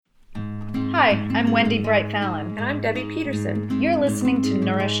Hi, I'm Wendy Bright Fallon. And I'm Debbie Peterson. You're listening to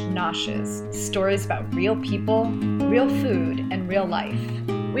Nourished Noshes, stories about real people, real food, and real life.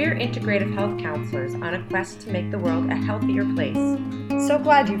 We're integrative health counselors on a quest to make the world a healthier place. So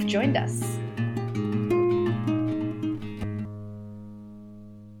glad you've joined us.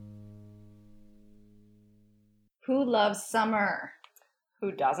 Who loves summer?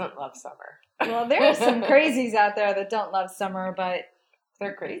 Who doesn't love summer? Well, there are some crazies out there that don't love summer, but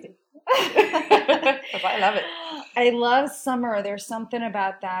they're crazy. I love it. I love summer. There's something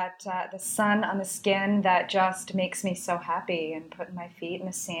about that, the sun on the skin that just makes me so happy, and putting my feet in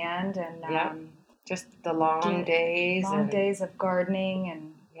the sand and just the long days. Long days of gardening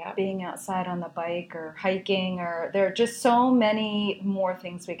and being outside on the bike or hiking, or there are just so many more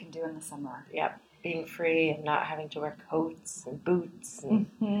things we can do in the summer. Yep. Being free and not having to wear coats and boots.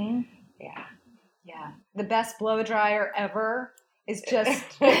 And, Yeah. The best blow dryer ever is just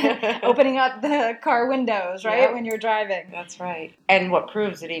opening up the car windows, right, when you're driving. That's right. And what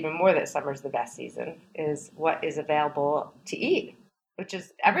proves it even more that summer's the best season is what is available to eat, which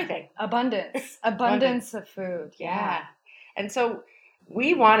is everything. Abundance of food. Yeah. And so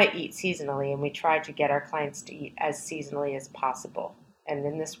we want to eat seasonally, and we try to get our clients to eat as seasonally as possible. And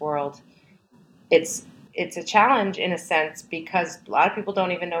in this world, it's a challenge in a sense because a lot of people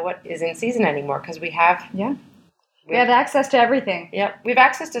don't even know what is in season anymore because we have access to everything. Yep. We have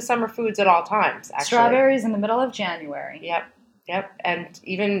access to summer foods at all times, actually. Strawberries in the middle of January. Yep. And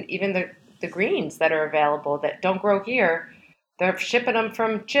even the greens that are available that don't grow here, they're shipping them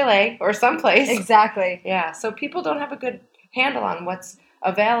from Chile or someplace. Exactly. Yeah. So people don't have a good handle on what's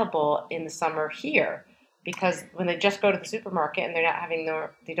available in the summer here because when they just go to the supermarket and they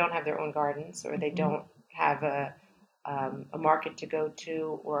don't have their own gardens or they don't have a market to go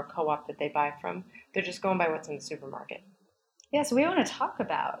to or a co-op that they buy from. They're just going by what's in the supermarket. Yeah, so we want to talk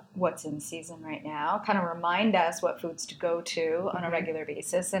about what's in season right now, kind of remind us what foods to go to on a regular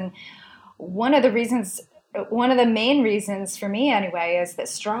basis. And one of the main reasons for me anyway is that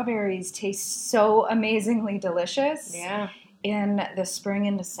strawberries taste so amazingly delicious in the spring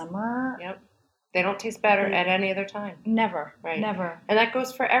into summer. Yep. They don't taste better at any other time. Never. Right. Never. And that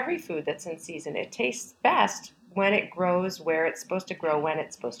goes for every food that's in season. It tastes best when it grows where it's supposed to grow, when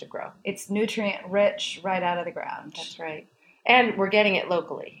it's supposed to grow. It's nutrient rich right out of the ground. That's right. And we're getting it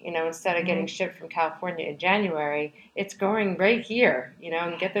locally. Instead of getting shipped from California in January, it's growing right here,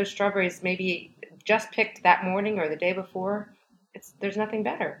 and get those strawberries maybe just picked that morning or the day before. There's nothing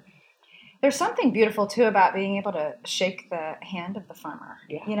better. There's something beautiful, too, about being able to shake the hand of the farmer.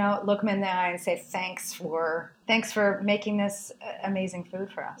 Yeah. Look them in the eye and say, thanks for making this amazing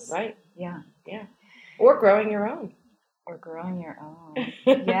food for us. Right. Yeah. Yeah. Or growing your own.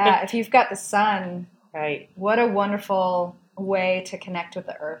 Yeah. If you've got the sun. Right. What a wonderful way to connect with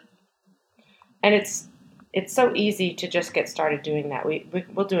the earth. And it's so easy to just get started doing that.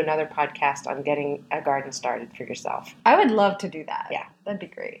 We'll do another podcast on getting a garden started for yourself. I would love to do that. Yeah. That'd be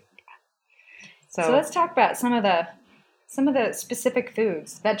great. So let's talk about some of the specific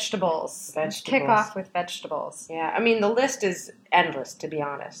foods, vegetables. Let's kick off with vegetables. Yeah, the list is endless, to be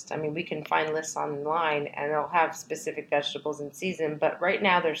honest. We can find lists online, and they'll have specific vegetables in season, but right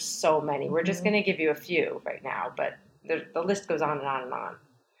now there's so many. We're just going to give you a few right now, but the list goes on and on and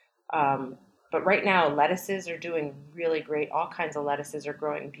on. But right now, lettuces are doing really great. All kinds of lettuces are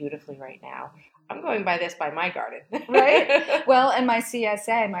growing beautifully right now. I'm going by my garden. Right? Well, and my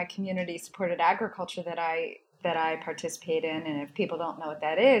CSA, my community supported agriculture that I participate in, and if people don't know what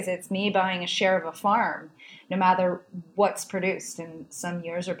that is, it's me buying a share of a farm, no matter what's produced. And some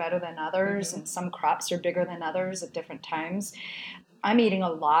years are better than others, and some crops are bigger than others at different times. I'm eating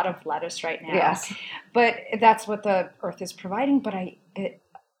a lot of lettuce right now. Yes. But that's what the earth is providing, but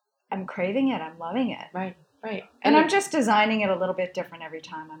I'm craving it. I'm loving it. Right. And I'm just designing it a little bit different every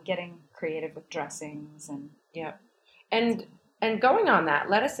time. I'm getting creative with dressings and And going on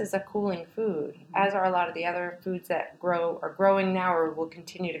that, lettuce is a cooling food, as are a lot of the other foods that are growing now or will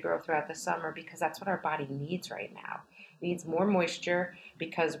continue to grow throughout the summer because that's what our body needs right now. It needs more moisture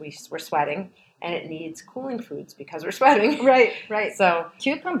because we're sweating, and it needs cooling foods because we're sweating. Right. So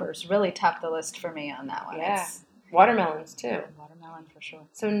cucumbers really top the list for me on that one. Yeah. Watermelons, too. Watermelon, for sure.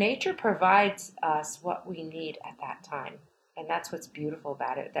 So nature provides us what we need at that time. And that's what's beautiful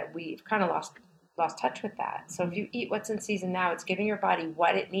about it, that we've kind of lost touch with that. So if you eat what's in season now, it's giving your body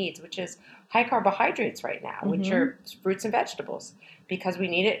what it needs, which is high carbohydrates right now, which are fruits and vegetables, because we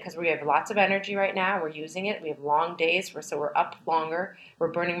need it, because we have lots of energy right now. We're using it. We have long days, so we're up longer.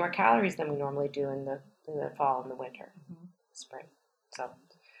 We're burning more calories than we normally do in the fall and the winter, spring. So,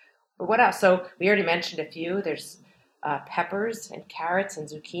 but what else? So we already mentioned a few. There's Peppers and carrots and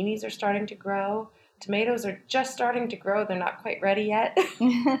zucchinis are starting to grow. Tomatoes are just starting to grow. They're not quite ready yet.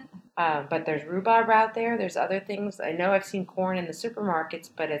 But there's rhubarb out there. There's other things. I know I've seen corn in the supermarkets,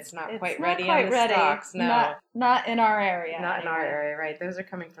 but it's not quite ready on the stalks. No, not in our area. Not in our area, right? Those are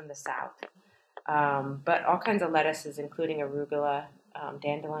coming from the south. But all kinds of lettuces, including arugula,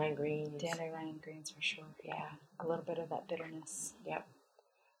 dandelion greens. Dandelion greens for sure. Yeah, a little bit of that bitterness. Yep.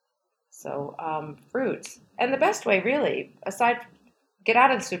 So fruits, and the best way, really, get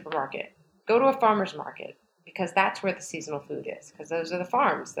out of the supermarket, go to a farmer's market. Because that's where the seasonal food is. Because those are the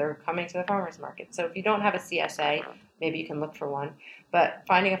farms. They're coming to the farmer's market. So if you don't have a CSA, maybe you can look for one. But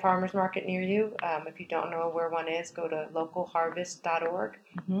finding a farmer's market near you, if you don't know where one is, go to localharvest.org,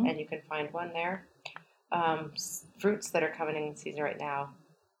 and you can find one there. Fruits that are coming in season right now.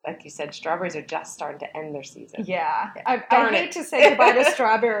 Like you said, strawberries are just starting to end their season. Yeah. I hate to say goodbye to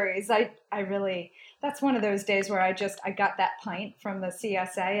strawberries. I really, that's one of those days where I got that pint from the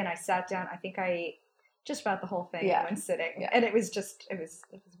CSA and I sat down. I think I ate just about the whole thing when sitting. And it was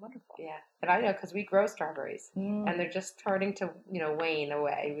wonderful. Yeah. And I know because we grow strawberries and they're just starting to, wane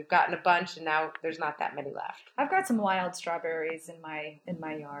away. We've gotten a bunch and now there's not that many left. I've got some wild strawberries in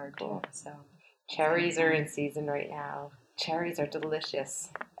my yard. Cool. So cherries are in season right now. Cherries are delicious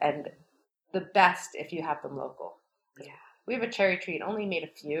and the best if you have them local. Yeah. We have a cherry tree. It only made a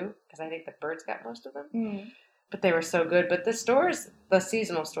few because I think the birds got most of them. But they were so good. But the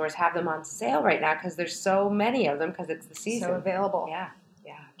seasonal stores have them on sale right now because there's so many of them because it's the season. So available. Yeah.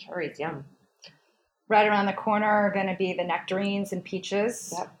 Cherries, yum. Right around the corner are going to be the nectarines and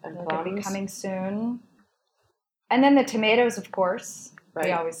peaches. Yep, and they're plums. Going to be coming soon. And then the tomatoes, of course. Right.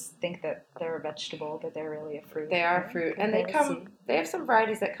 We always think that they're a vegetable, but they're really a fruit. They are a fruit. And they have some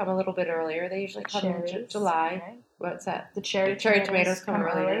varieties that come a little bit earlier. They usually come in July. Right. What's that? The cherry tomatoes come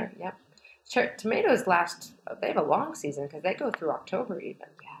earlier. Yep. Tomatoes they have a long season because they go through October even.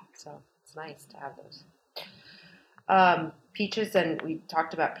 Yeah. So it's nice to have those. Peaches, and we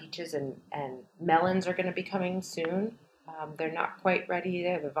talked about peaches and melons are going to be coming soon. They're not quite ready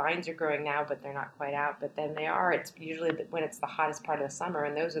there. The vines are growing now, but they're not quite out. But then they are. It's usually when it's the hottest part of the summer,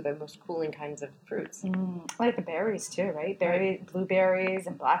 and those are the most cooling kinds of fruits. Like the berries too, right? Blueberries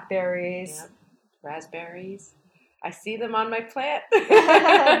and blackberries. Yep. Raspberries. I see them on my plant.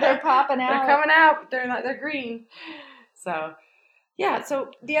 They're popping out. They're coming out. They're green. So, yeah. So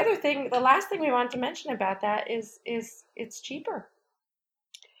the last thing we wanted to mention about that is it's cheaper.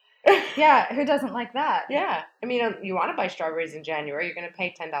 Yeah. Who doesn't like that? Yeah. I mean, you want to buy strawberries in January, you're going to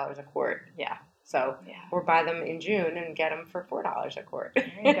pay $10 a quart. Yeah. So, or buy them in June and get them for $4 a quart.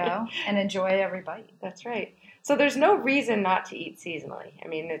 There you go. And enjoy every bite. That's right. So there's no reason not to eat seasonally. I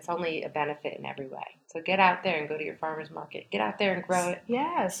mean, it's only a benefit in every way. So get out there and go to your farmer's market. Get out there and grow it.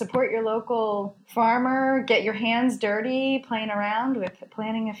 Yeah, support your local farmer. Get your hands dirty playing around with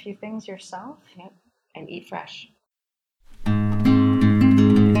planting a few things yourself. Yep. And eat fresh.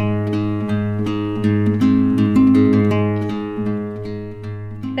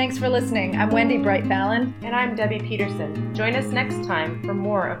 Thanks for listening. I'm Wendy Bright Fallon. And I'm Debbie Peterson. Join us next time for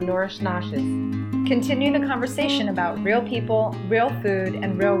more of Nourish Noshes. Continue the conversation about real people, real food,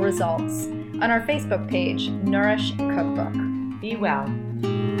 and real results on our Facebook page, Nourish Cookbook. Be well.